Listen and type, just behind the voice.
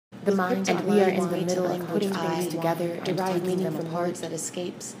The mind and we are in the middle of putting things together and derive taking them meaning from apart. words that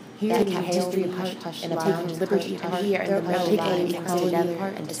escapes. Here that we have history history apart, and a taking liberty apart. We are in the middle of putting things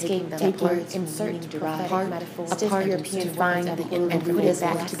together and taking them apart. insert Apart, metaphors, apart, find the end and put it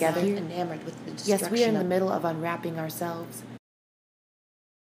back together. Enamored with the Yes, we are in the destruction middle of unwrapping ourselves.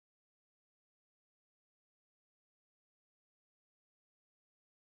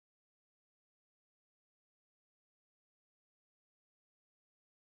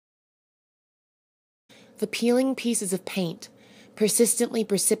 The peeling pieces of paint, persistently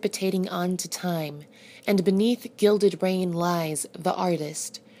precipitating onto time, and beneath gilded rain lies the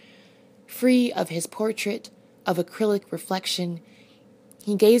artist. Free of his portrait of acrylic reflection,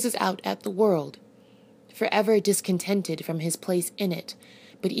 he gazes out at the world, forever discontented from his place in it,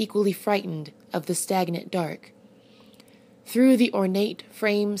 but equally frightened of the stagnant dark. Through the ornate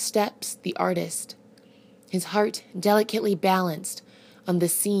frame steps the artist, his heart delicately balanced on the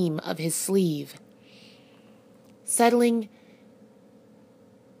seam of his sleeve. Settling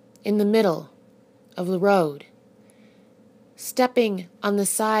in the middle of the road, stepping on the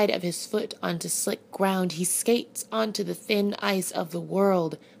side of his foot onto slick ground, he skates onto the thin ice of the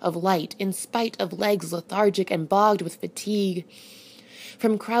world of light, in spite of legs lethargic and bogged with fatigue.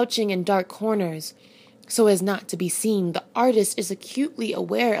 From crouching in dark corners, so as not to be seen, the artist is acutely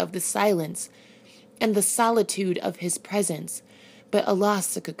aware of the silence and the solitude of his presence. But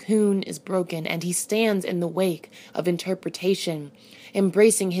alas, the cocoon is broken, and he stands in the wake of interpretation,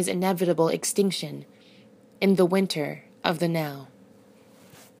 embracing his inevitable extinction in the winter of the now.